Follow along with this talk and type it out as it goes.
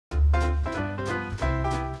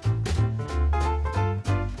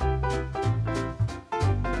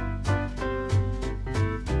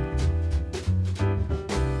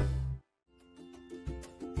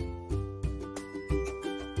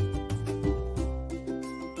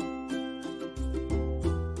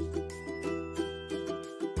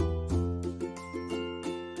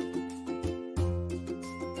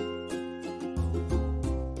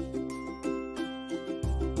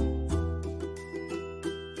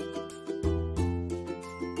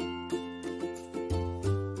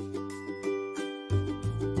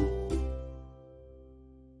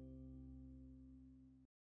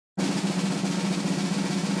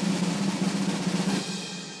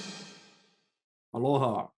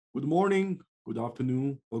Aloha. Good morning, good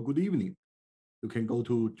afternoon, or good evening. You can go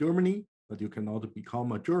to Germany, but you cannot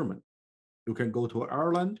become a German. You can go to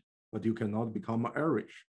Ireland, but you cannot become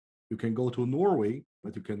Irish. You can go to Norway,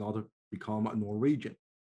 but you cannot become a Norwegian.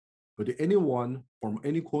 But anyone from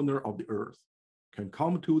any corner of the earth can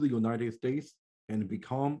come to the United States and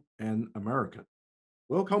become an American.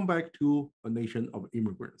 Welcome back to A Nation of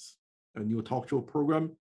Immigrants, a new talk show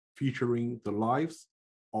program featuring the lives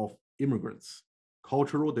of immigrants,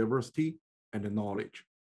 cultural diversity, and knowledge.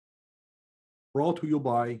 Brought to you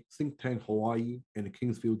by Think Tank Hawaii and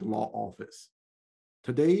Kingsfield Law Office.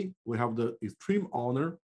 Today, we have the extreme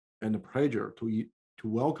honor and the pleasure to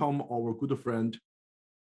welcome our good friend,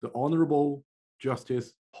 the Honorable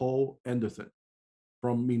Justice Paul Anderson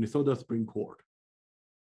from Minnesota Supreme Court.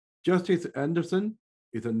 Justice Anderson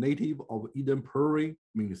is a native of Eden Prairie,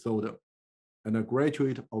 Minnesota, and a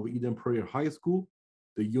graduate of Eden Prairie High School,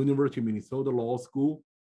 the University of Minnesota Law School,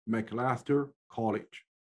 Macalester College.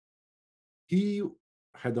 He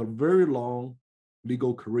had a very long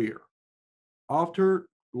legal career. After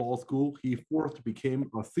law school, he first became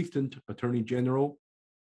Assistant Attorney General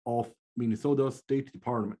of Minnesota State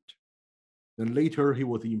Department. Then later, he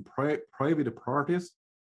was in private practice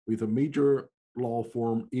with a major law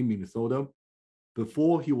firm in Minnesota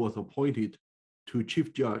before he was appointed to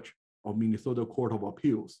Chief Judge of Minnesota Court of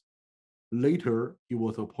Appeals. Later, he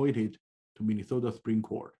was appointed to Minnesota Supreme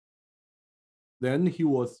Court. Then he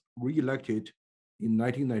was reelected in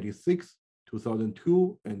 1996,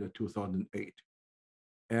 2002, and 2008.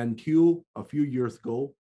 Until a few years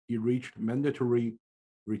ago, he reached mandatory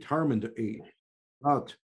retirement age.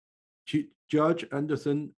 But Judge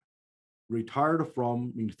Anderson retired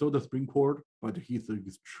from Minnesota Supreme Court, but he's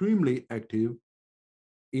extremely active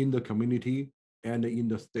in the community and in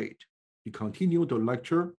the state. He continued to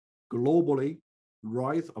lecture globally,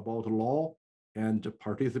 write about law, and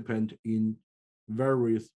participate in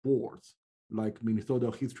various boards like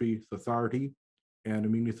Minnesota History Society and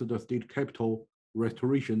Minnesota State Capitol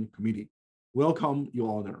Restoration Committee. Welcome,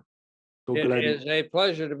 Your Honor. So It glad. is a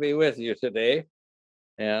pleasure to be with you today,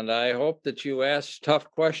 and I hope that you ask tough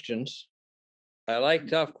questions. I like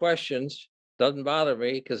tough questions. Doesn't bother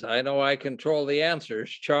me because I know I control the answers.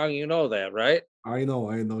 Chang, you know that, right? I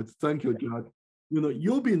know. Thank you, Judge.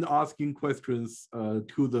 You've been asking questions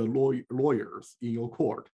to the lawyers in your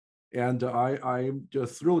court, and I'm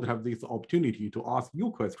just thrilled to have this opportunity to ask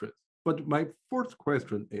you questions. But my first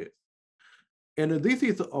question is, and this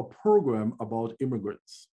is a program about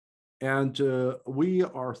immigrants, and we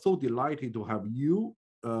are so delighted to have you,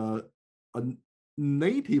 a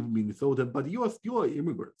native Minnesotan, but you are still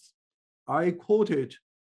immigrants. I quoted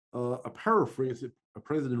a paraphrase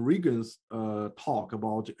President Reagan's talk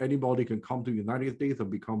about anybody can come to the United States and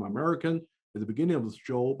become American at the beginning of the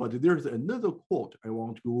show. But there's another quote I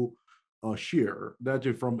want to share that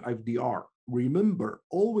is from FDR. Remember,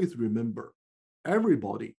 always remember,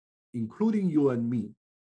 everybody, including you and me,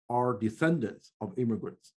 are descendants of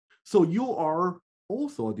immigrants. So you are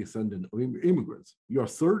also a descendant of immigrants. You are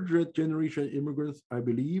third generation immigrants, I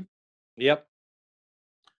believe. Yep.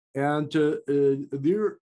 And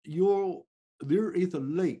there is a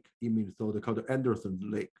lake in Minnesota called Anderson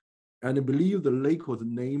Lake, and I believe the lake was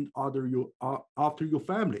named after your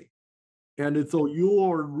family. And so you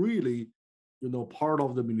are really, part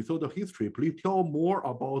of the Minnesota history. Please tell more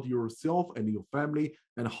about yourself and your family,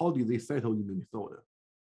 and how did they settle in Minnesota?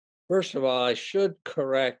 First of all, I should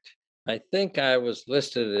correct. I think I was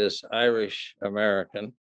listed as Irish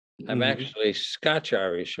American. I'm Mhm. actually Scotch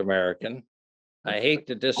Irish American. I hate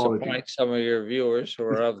to Apologies. disappoint some of your viewers who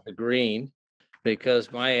are of the green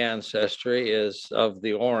because my ancestry is of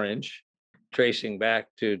the orange, tracing back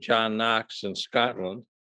to John Knox in Scotland.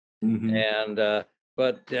 Mhm. And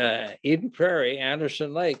but Eden Prairie,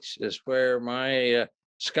 Anderson Lakes, is where my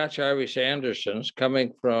Scotch Irish Andersons,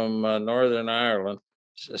 coming from Northern Ireland,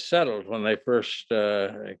 settled when they first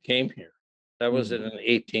came here. That was in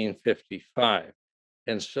 1855.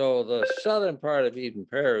 And so the southern part of Eden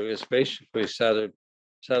Prairie was basically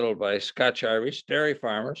settled by Scotch Irish dairy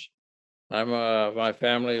farmers. My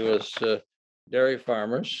family was dairy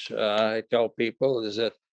farmers. I tell people is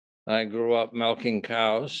that I grew up milking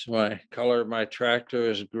cows. My color of my tractor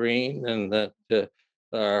is green, and that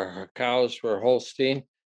our cows were Holstein.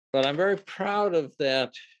 But I'm very proud of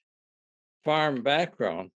that farm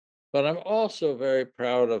background. But I'm also very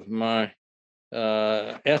proud of my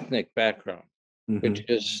ethnic background, which Mhm.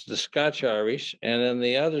 is the Scotch Irish, and then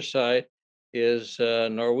the other side is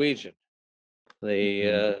Norwegian. The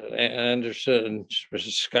Mhm. Andersons were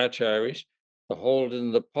Scotch Irish. The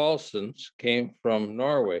Holden, the Paulsons came from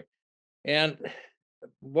Norway, and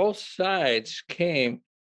both sides came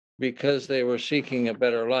because they were seeking a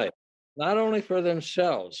better life, not only for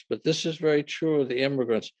themselves, but this is very true of the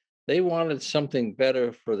immigrants. They wanted something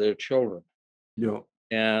better for their children. Yeah.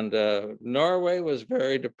 And Norway was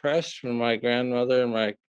very depressed when my grandmother and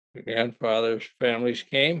my grandfather's families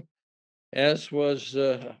came, as was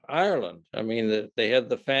Ireland. I mean, they had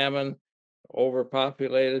the famine,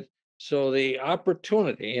 overpopulated. So the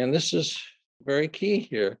opportunity, and this is very key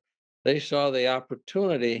here, they saw the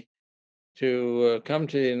opportunity to come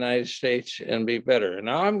to the United States and be better. And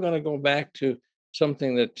now I'm going to go back to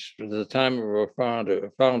something that the time of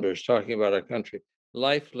our founders talking about our country: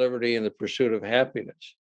 life, liberty, and the pursuit of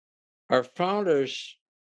happiness. Our founders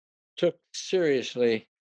took seriously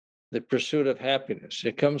the pursuit of happiness.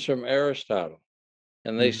 It comes from Aristotle.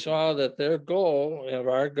 And they Mhm. saw that their goal of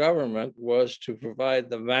our government was to provide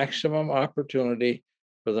the maximum opportunity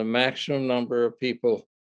for the maximum number of people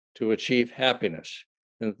to achieve happiness.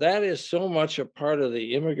 And that is so much a part of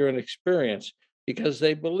the immigrant experience because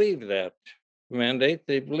they believe that mandate,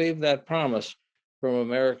 they believe that promise from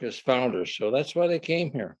America's founders. So that's why they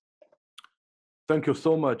came here. Thank you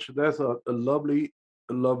so much. That's a lovely,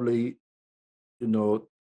 you know,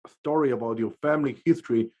 story about your family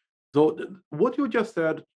history. So what you just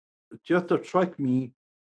said just struck me,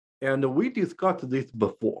 and we discussed this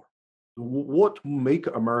before. What make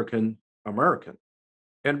American American?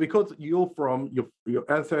 And because your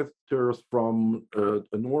ancestors from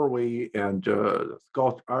Norway and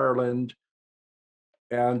Scotch Ireland,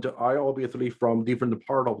 and I obviously from different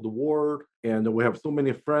part of the world, and we have so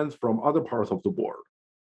many friends from other parts of the world.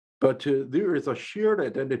 But there is a shared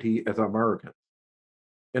identity as Americans.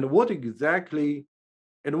 And what exactly?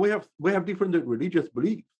 And we have different religious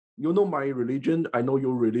beliefs. You know my religion. I know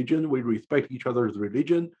your religion. We respect each other's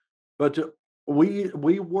religion, but we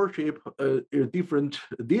worship different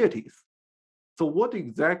deities. So what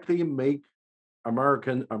exactly make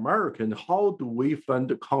American American? How do we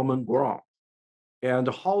find common ground? And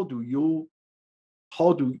how do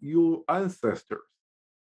your ancestors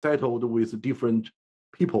settled with different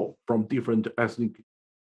people from different ethnic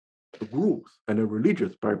groups and a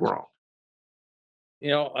religious background?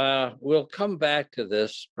 We'll come back to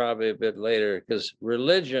this probably a bit later because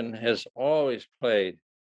religion has always played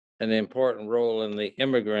an important role in the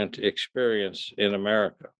immigrant experience in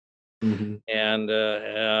America. Hmm. And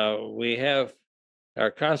we have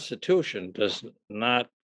our Constitution does not,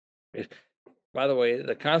 eh, by the way,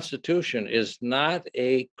 the Constitution is not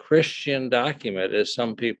a Christian document, as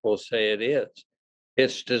some people say it is.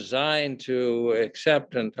 It's designed to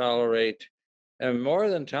accept and tolerate, and more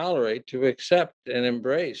than tolerate, to accept and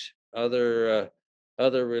embrace other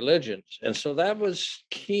religions. And so that was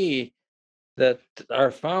key that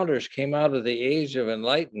our founders came out of the age of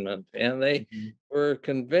enlightenment and they Hmm. were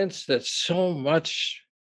convinced that so much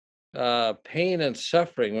pain and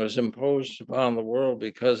suffering was imposed upon the world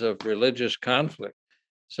because of religious conflict.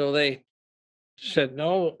 So they said,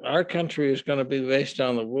 no, our country is going to be based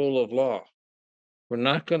on the rule of law. We're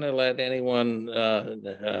not going to let anyone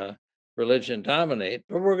religion dominate,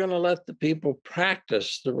 but we're going to let the people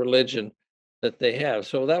practice the religion that they have.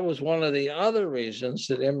 So that was one of the other reasons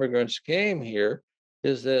that immigrants came here,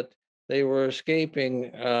 is that they were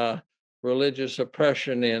escaping religious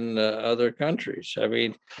oppression in other countries. I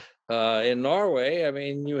mean, in Norway, I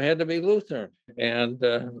mean, you had to be Lutheran, and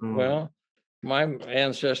well, my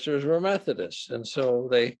ancestors were Methodists, and so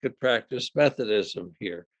they could practice Methodism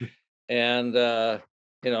here. And as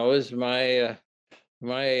my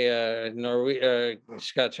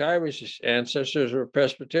Scotch Irish ancestors were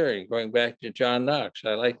Presbyterian, going back to John Knox.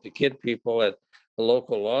 I like to kid people at the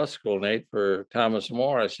local law school, Nate, for Thomas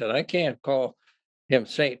More. I said, I can't call him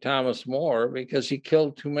St. Thomas More because he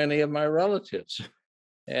killed too many of my relatives.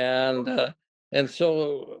 And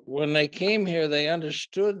so when they came here, they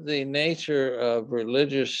understood the nature of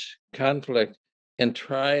religious conflict and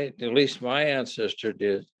tried, at least my ancestor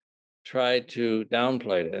did, tried to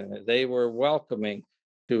downplay it. And they were welcoming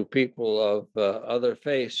to people of other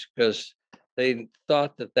faiths because they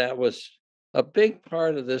thought that that was a big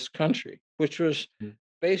part of this country, which was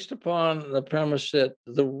based upon the premise that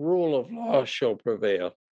the rule of law shall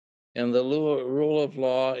prevail. And the rule of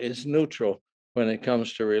law is neutral when it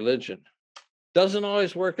comes to religion. Doesn't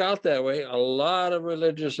always work out that way. A lot of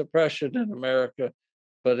religious oppression in America.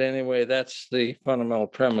 But anyway, that's the fundamental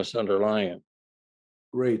premise underlying it.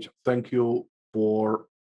 Great. Thank you for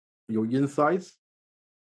your insights.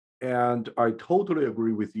 And I totally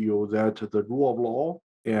agree with you that the rule of law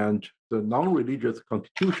and the non-religious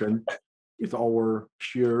constitution is our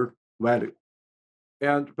shared value.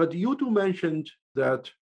 And but you do mentioned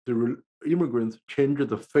that the immigrants changed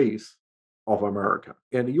the face of America.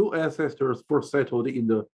 And your ancestors first settled in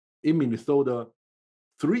Minnesota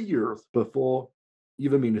 3 years before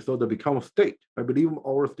even Minnesota became a state. I believe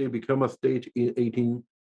our state became a state in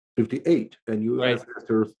 1858, and your Right.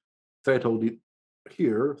 ancestors settled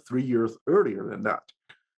here 3 years earlier than that.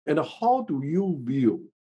 And how do you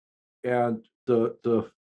view and the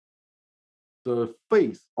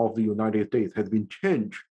face of the United States has been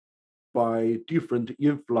changed by different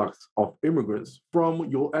influx of immigrants from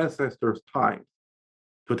your ancestors' time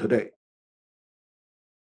to today?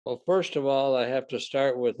 Well, first of all, I have to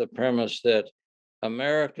start with the premise that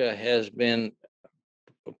America has been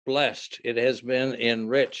blessed. It has been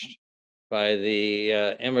enriched by the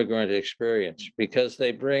immigrant experience because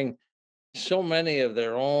they bring so many of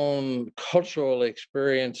their own cultural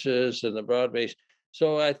experiences and the broad base.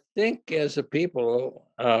 So I think as a people,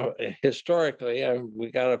 historically, we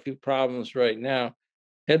got a few problems right now,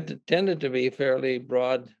 had tended to be fairly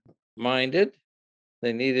broad minded.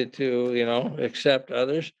 They needed to, accept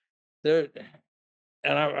others. There,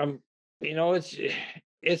 and I'm,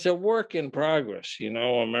 it's a work in progress,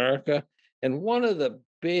 America. And one of the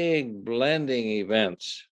big blending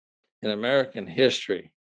events in American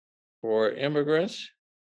history for immigrants,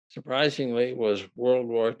 surprisingly, was World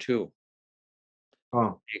War II,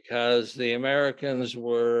 Oh, because the Americans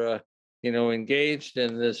were, engaged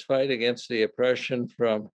in this fight against the oppression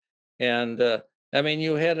and I mean,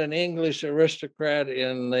 you had an English aristocrat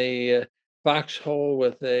in the foxhole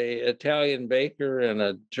with a Italian baker and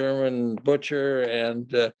a German butcher, and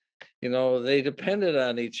they depended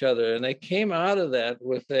on each other, and they came out of that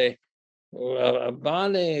with a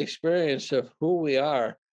bonding experience of who we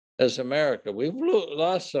are as America. We've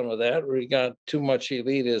lost some of that. We got too much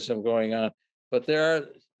elitism going on, but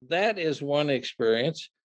that is one experience.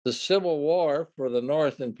 The Civil War for the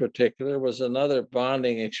North in particular was another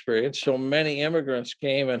bonding experience. So many immigrants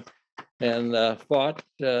came and fought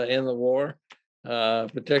in the war,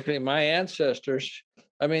 particularly my ancestors.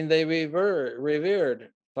 I mean, they revered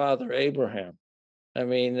Father Abraham. I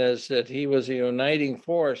mean, as that he was a uniting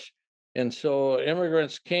force. And so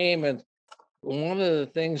immigrants came, and one of the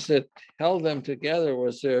things that held them together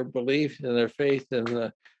was their belief and their faith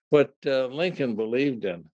in what Lincoln believed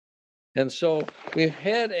in. And so we've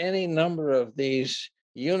had any number of these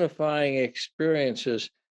unifying experiences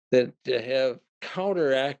that have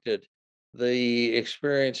counteracted the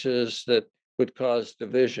experiences that would cause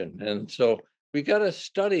division. And so we got to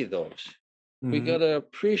study those. We got mhm, to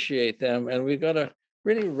appreciate them, and we got to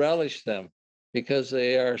really relish them because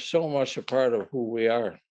they are so much a part of who we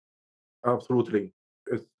are. absolutely.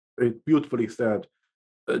 It's beautifully said.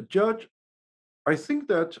 Judge, I think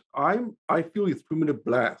that I feel extremely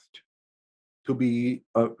blessed to be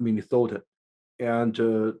a Minnesotan, and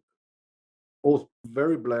also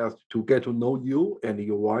very blessed to get to know you and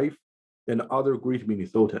your wife and other great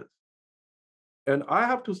Minnesotans. And I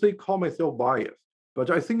have to say, call myself biased, but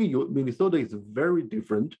I think Minnesota is very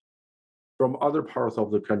different from other parts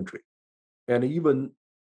of the country. And even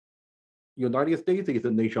United States is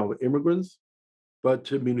a nation of immigrants,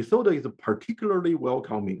 but Minnesota is particularly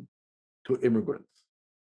welcoming to immigrants.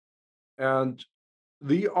 And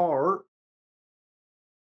they are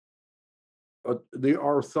there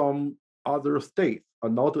are some other states are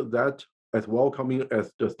not that as welcoming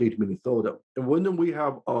as the state Minnesota. And when we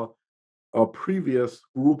have a previous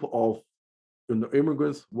group of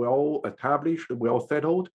immigrants well established, well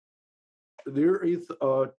settled, there is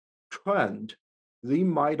a trend they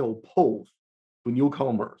might oppose to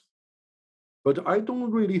newcomers. But I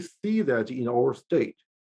don't really see that in our state.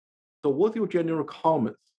 So, what's your general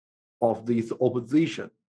comments of this opposition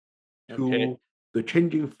Okay. to the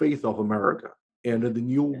changing face of America and the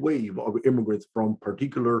new wave of immigrants from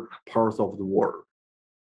particular parts of the world?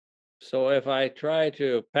 So if I try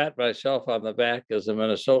to pat myself on the back as a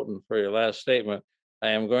Minnesotan for your last statement, I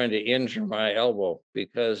am going to injure my elbow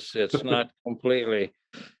because it's not completely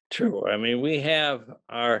true. I mean, we have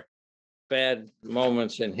our bad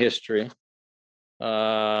moments in history.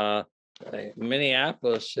 Uh,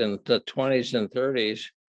 Minneapolis in the 20s and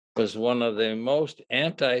 30s was one of the most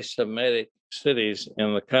anti-Semitic cities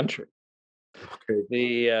in the country. Okay.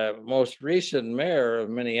 The most recent mayor of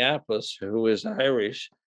Minneapolis, who is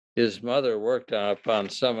Irish, his mother worked up on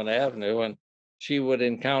Summit Avenue, and she would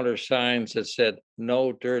encounter signs that said,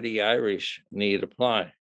 "No dirty Irish need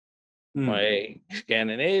apply." Hmm. My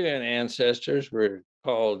Scandinavian ancestors were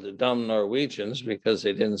called dumb Norwegians because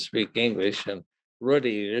they didn't speak English, and root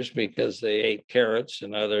eaters because they ate carrots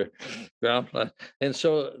and other ground plants. And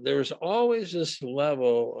so there's always this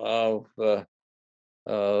level of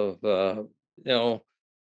you know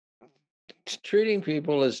treating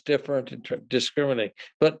people as different and discriminating.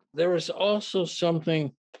 But there was also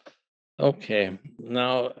something, okay,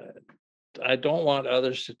 now I don't want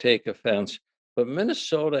others to take offense, but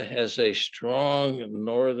Minnesota has a strong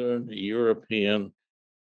Northern European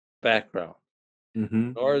background.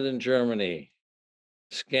 Hmm. Northern Germany,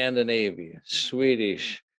 Scandinavia,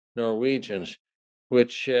 Swedish, Norwegians,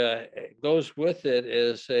 which goes with it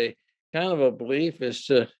is a kind of a belief is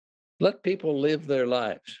to let people live their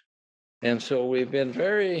lives. And so we've been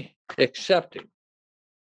very accepting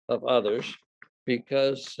of others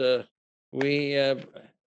because we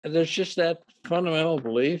there's just that fundamental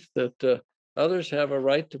belief that others have a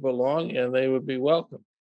right to belong and they would be welcome.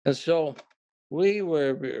 And so we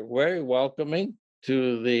were very welcoming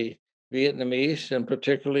to the Vietnamese and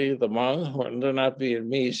particularly the Hmong. Well, they're not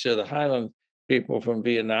Vietnamese, they're the Highland people from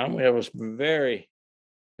Vietnam. We have a very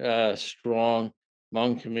strong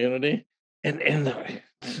Hmong community. And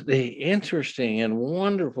the interesting and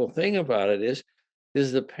wonderful thing about it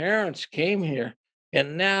is the parents came here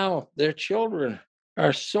and now their children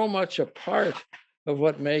are so much a part of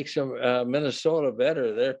what makes Minnesota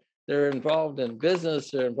better. They're involved in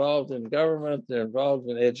business, they're involved in government, they're involved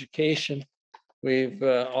in education. We've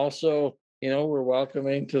also, we're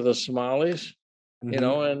welcoming to the Somalis, Hmm.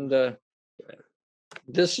 and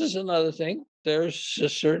this is another thing. There's a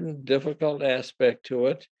certain difficult aspect to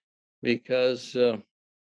it because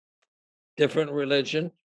different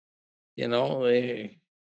religion, they,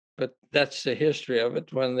 but that's the history of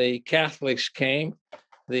it. When the Catholics came,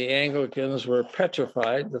 the Anglicans were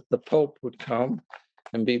petrified that the Pope would come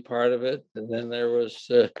and be part of it. And then there was,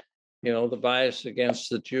 the bias against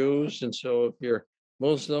the Jews. And so if you're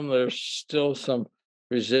Muslim, there's still some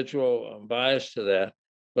residual bias to that.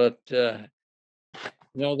 But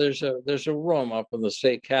there's a room up in the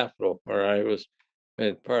state capitol where I was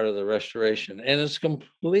part of the restoration, and it's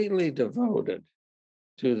completely devoted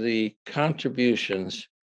to the contributions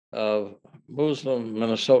of Muslim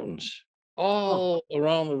Minnesotans Oh, all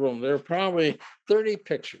around the room. There are probably 30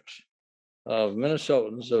 pictures of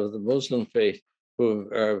Minnesotans of the Muslim faith who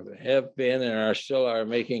have been and still are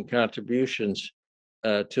making contributions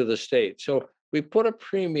to the state. So we put a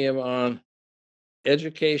premium on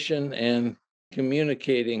education and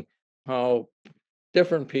communicating how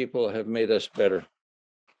different people have made us better.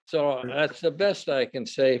 So that's the best I can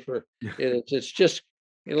say for it. It's just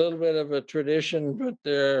a little bit of a tradition, but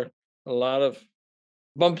there are a lot of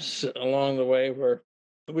bumps along the way where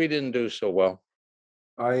we didn't do so well.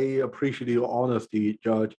 I appreciate your honesty,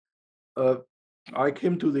 Judge. Uh, I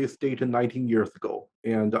came to this state 19 years ago,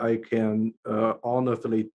 and I can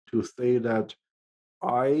honestly to say that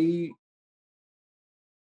I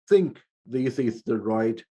think this is the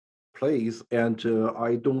right place, and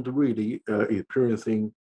I don't really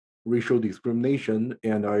experiencing racial discrimination,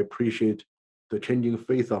 and I appreciate the changing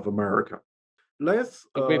face of America. Let's.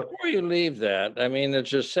 But before you leave that, I mean,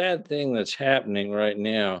 it's a sad thing that's happening right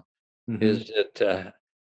now Mhm. is that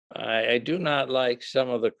I do not like some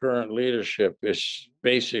of the current leadership is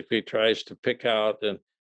basically tries to pick out and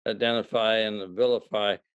identify and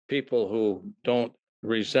vilify people who don't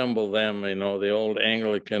resemble them, the old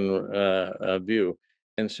Anglican view.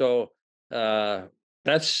 And so uh,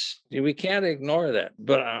 we can't ignore that.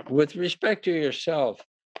 But with respect to yourself,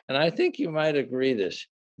 and I think you might agree this,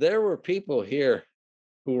 there were people here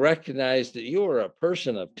who recognized that you were a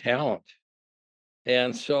person of talent.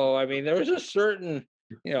 And so, I mean, there was a certain,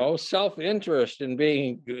 self-interest in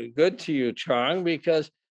being good to you, Chang,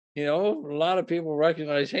 because, a lot of people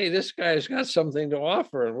recognize, hey, this guy's got something to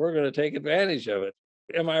offer and we're going to take advantage of it.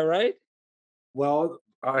 Am I right? Well,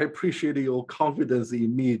 I appreciate your confidence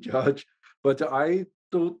in me, Judge, but I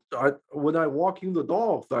don't. When I walk in the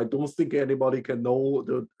doors, I don't think anybody can know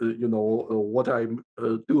what I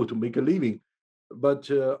do to make a living. But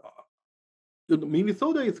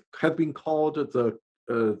Minnesota has been called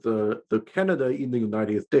the Canada in the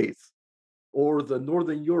United States, or the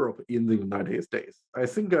Northern Europe in the United States. I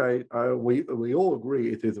think we all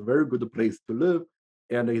agree it is a very good place to live,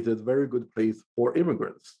 and it is a very good place for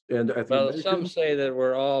immigrants. And as you Well, some mentioned, say that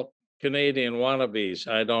we're all Canadian wannabes.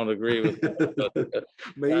 I don't agree with that, but there's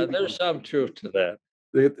maybe some truth to that.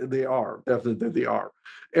 they are definitely they are.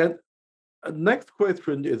 And next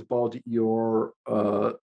question is about your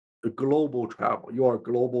global travel. You are a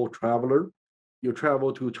global traveler. You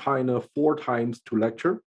travel to China 4 times to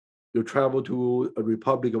lecture. You travel to the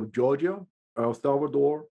Republic of Georgia, El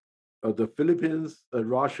Salvador, the Philippines,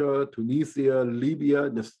 Russia, Tunisia, Libya.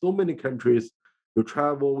 There's so many countries. You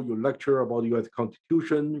travel, you lecture about U.S.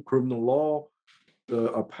 Constitution, criminal law,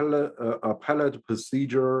 the appellate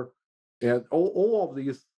procedure, and all of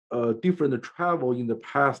these different travel in the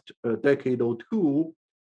past decade or two.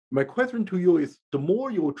 My question to you is: the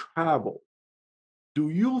more you travel, do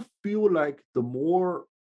you feel like the more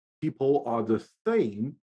people are the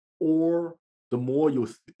same, or the more you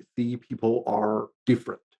see people are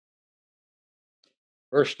different?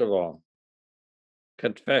 First of all,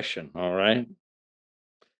 confession, all right?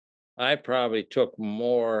 I probably took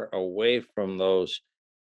more away from those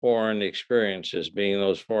foreign experiences, being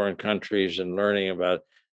those foreign countries and learning about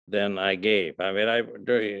than I gave. I mean,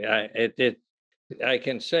 I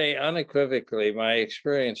can say unequivocally, my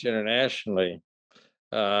experience internationally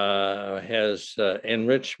has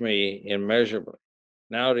enriched me immeasurably.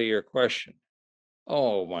 Now to your question.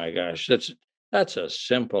 Oh my gosh, that's a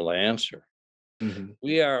simple answer. Mhm.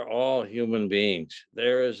 We are all human beings.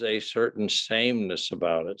 There is a certain sameness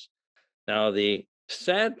about us. Now, the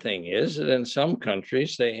sad thing is that in some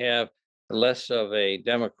countries they have less of a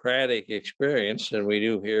democratic experience than we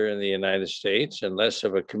do here in the United States and less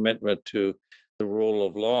of a commitment to the rule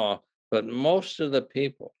of law. But most of the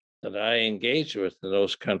people that I engaged with in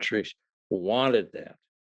those countries wanted that.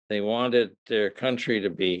 They wanted their country to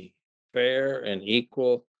be fair and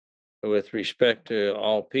equal with respect to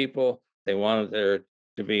all people. They wanted there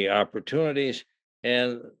to be opportunities.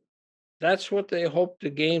 And that's what they hope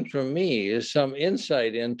to gain from me is some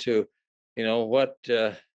insight into, what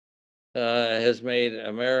has made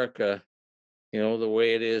America, the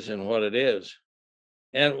way it is and what it is.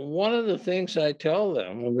 And one of the things I would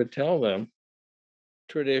tell them,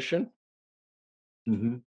 tradition,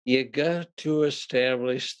 Mhm. you got to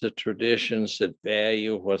establish the traditions that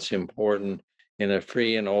value what's important in a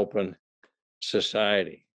free and open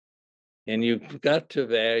society. And you've got to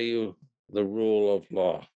value the rule of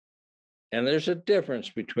law. And there's a difference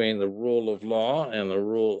between the rule of law and the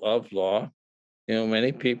rule of law.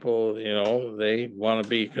 Many people, they want to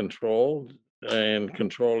be controlled and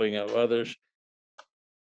controlling of others.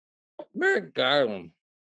 Merrick Garland,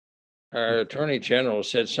 our Attorney General,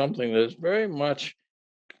 said something that's very much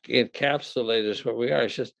encapsulates what we are. He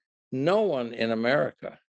says, no one in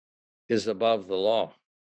America is above the law.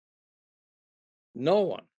 No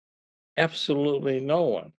one, absolutely no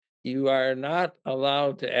one. You are not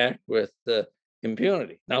allowed to act with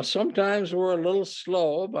impunity. Now, sometimes we're a little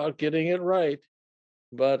slow about getting it right.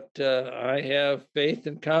 But I have faith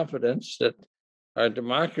and confidence that our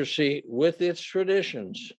democracy, with its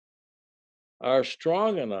traditions, are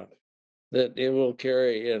strong enough that it will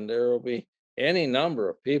carry, and there will be any number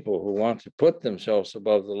of people who want to put themselves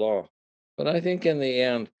above the law. But I think in the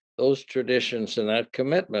end, those traditions and that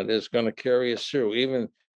commitment is going to carry us through, even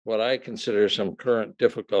what I consider some current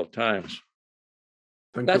difficult times.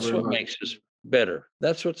 Thank you That's very what much. makes us better.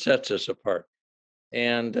 That's what sets us apart.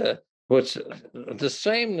 And what's the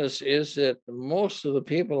sameness is that most of the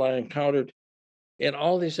people I encountered in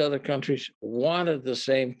all these other countries wanted the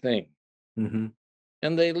same thing. Mhm.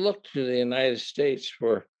 And they looked to the United States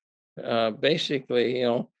for basically,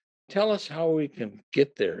 tell us how we can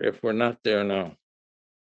get there if we're not there now.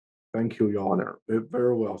 Thank you, Your Honor.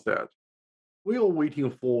 Very well said. We are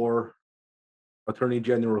waiting for Attorney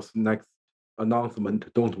General's next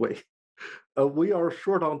announcement, don't we? We are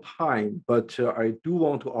short on time, but I do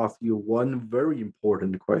want to ask you one very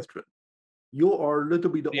important question. You are a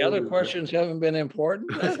little bit The other older. questions haven't been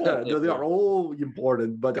important. I Yeah, hope they've they are been. all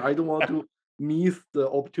important, but I don't want to miss the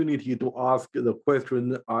opportunity to ask the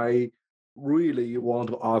question I really want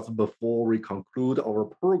to ask before we conclude our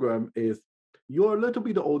program is you're a little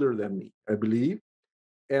bit older than me, I believe.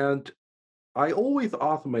 And I always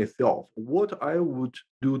ask myself what I would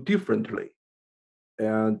do differently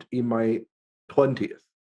and in my 20s.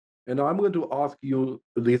 And I'm going to ask you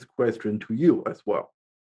this question to you as well.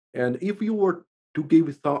 And if you were to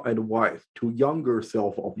give some advice to younger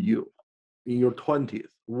self of you in your 20s,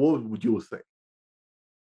 what would you say?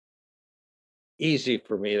 Easy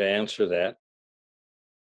for me to answer that.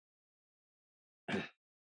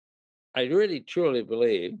 I really truly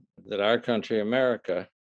believe that our country, America,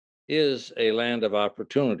 is a land of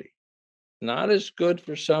opportunity. Not as good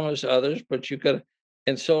for some as others, but you got.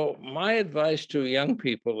 And so, my advice to young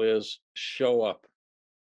people is show up.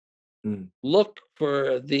 Mm, Look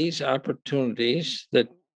for these opportunities that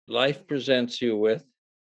life presents you with.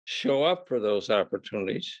 Show up for those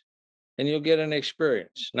opportunities, and you'll get an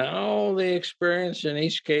experience. Now, the experience in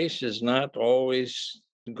each case is not always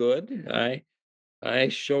good. I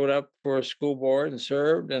showed up for a school board and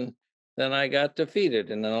served, and then I got defeated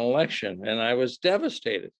in an election, and I was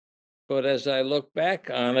devastated. But as I look back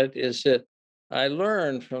on it, is that I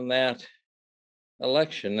learned from that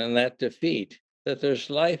election and that defeat that there's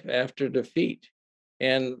life after defeat.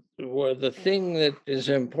 And the thing that is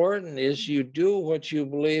important is you do what you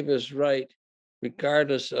believe is right,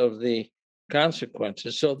 regardless of the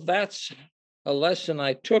consequences. So that's a lesson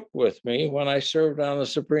I took with me when I served on the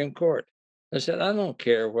Supreme Court. I said, I don't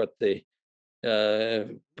care what the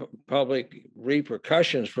public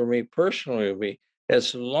repercussions for me personally will be,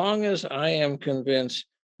 as long as I am convinced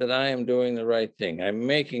that I am doing the right thing, I'm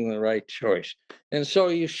making the right choice. And so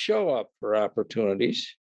you show up for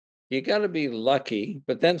opportunities. You got to be lucky.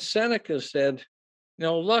 But then Seneca said,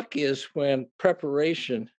 luck is when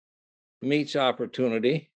preparation meets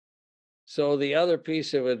opportunity. So the other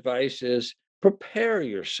piece of advice is prepare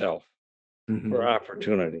yourself for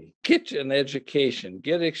opportunity. Get an education,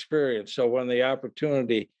 get experience. So when the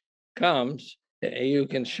opportunity comes, you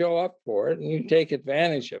can show up for it and you take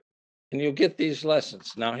advantage of it. And you'll get these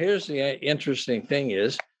lessons. Now, here's the interesting thing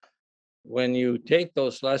is, when you take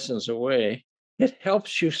those lessons away, it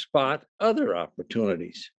helps you spot other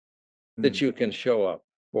opportunities that you can show up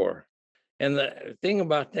for. And the thing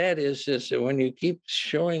about that is that when you keep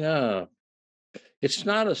showing up, it's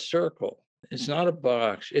not a circle. It's not a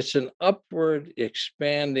box. It's an upward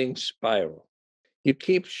expanding spiral. You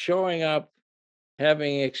keep showing up,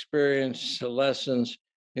 having experienced lessons,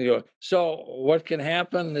 and you go, so what can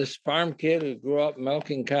happen? This farm kid who grew up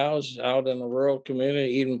milking cows out in the rural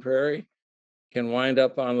community, Eden Prairie, can wind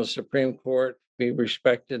up on the Supreme Court, be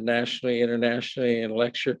respected nationally, internationally, and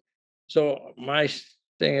lecture. So my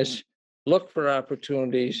thing is look for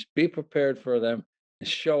opportunities, be prepared for them, and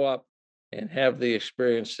show up and have the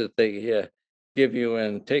experience that they give you,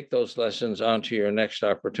 and take those lessons onto your next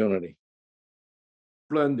opportunity.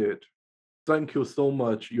 Splendid. Thank you so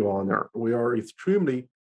much, Your Honor. We are extremely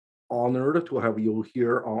honored to have you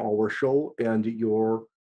here on our show, and your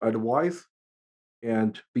advice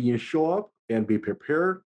and being show up and be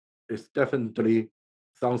prepared is definitely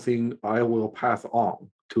something I will pass on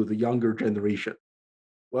to the younger generation.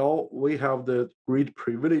 Well, we have the great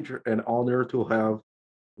privilege and honor to have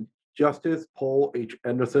Justice Paul H.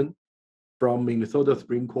 Anderson from Minnesota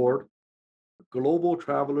Supreme Court, global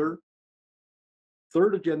traveler,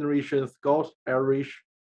 third generation Scots, Irish,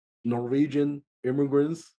 Norwegian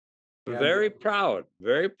immigrants. Very proud,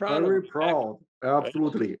 very proud. Very proud,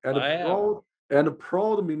 absolutely. And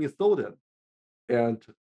proud Minnesotan. And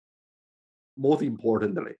most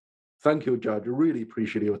importantly, thank you, Judge. Really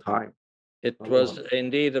appreciate your time. It was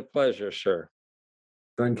indeed a pleasure, sir.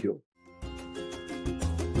 Thank you.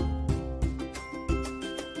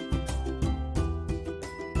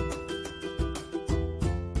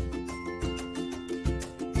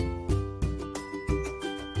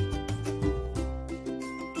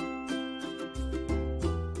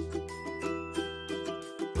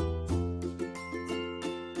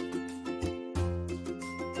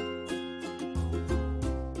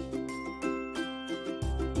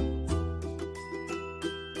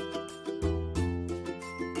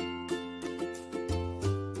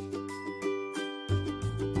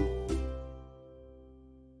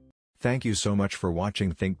 Thank you so much for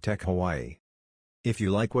watching Think Tech Hawaii. If you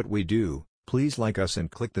like what we do, please like us and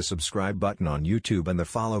click the subscribe button on YouTube and the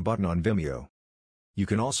follow button on Vimeo. You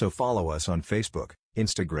can also follow us on Facebook,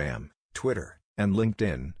 Instagram, Twitter, and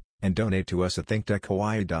LinkedIn, and donate to us at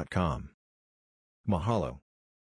thinktechhawaii.com. Mahalo.